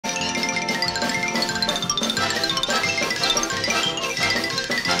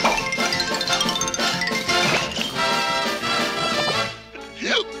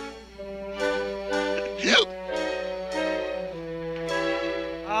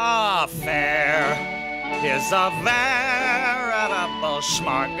affair is a veritable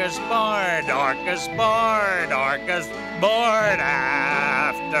smorgasbord, orcas board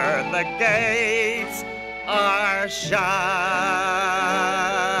after the gates are shut.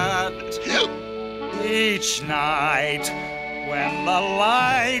 Each night when the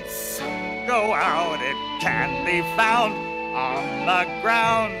lights go out, it can be found on the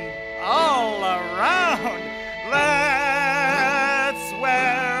ground all around. That's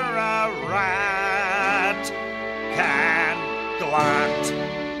where a rat can glut,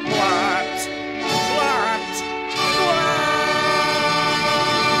 glut, glut,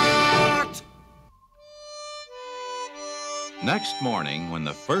 glut. Next morning, when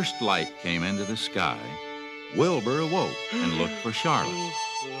the first light came into the sky, Wilbur awoke and looked for Charlotte.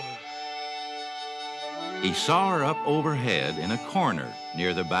 He saw her up overhead in a corner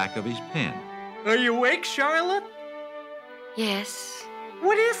near the back of his pen. Are you awake, Charlotte? Yes,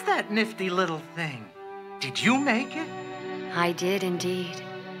 What is that nifty little thing? Did you make it? I did indeed.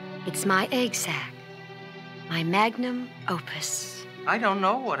 It's my egg sac, my magnum opus. I don't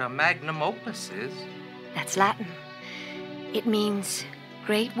know what a magnum opus is. That's Latin. It means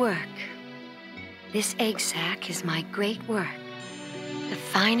great work. This egg sac is my great work, the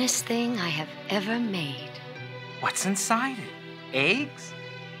finest thing I have ever made. What's inside it? Eggs?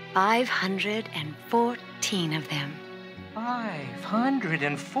 514 of them.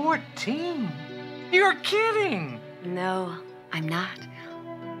 514? You're kidding! No, I'm not.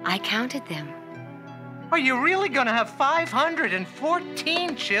 I counted them. Are you really gonna have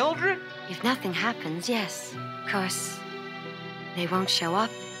 514 children? If nothing happens, yes. Of course, they won't show up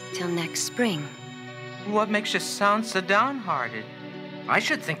till next spring. What makes you sound so downhearted? I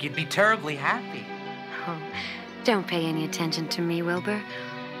should think you'd be terribly happy. Oh, don't pay any attention to me, Wilbur.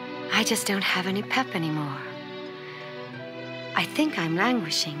 I just don't have any pep anymore. I think I'm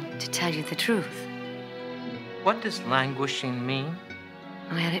languishing, to tell you the truth. What does languishing mean?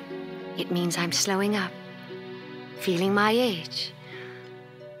 Well, it means I'm slowing up, feeling my age.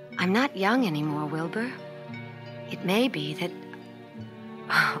 I'm not young anymore, Wilbur. It may be that...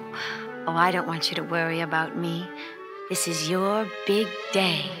 Oh, I don't want you to worry about me. This is your big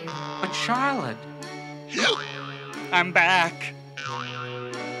day. But Charlotte... I'm back.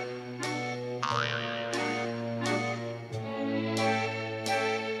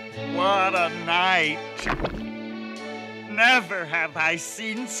 What a night. Never have I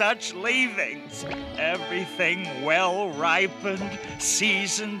seen such leavings. Everything well ripened,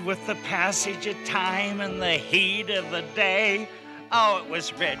 seasoned with the passage of time and the heat of the day. Oh, it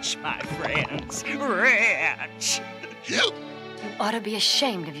was rich, my friends, rich. You ought to be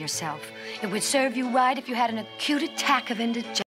ashamed of yourself. It would serve you right if you had an acute attack of indigestion.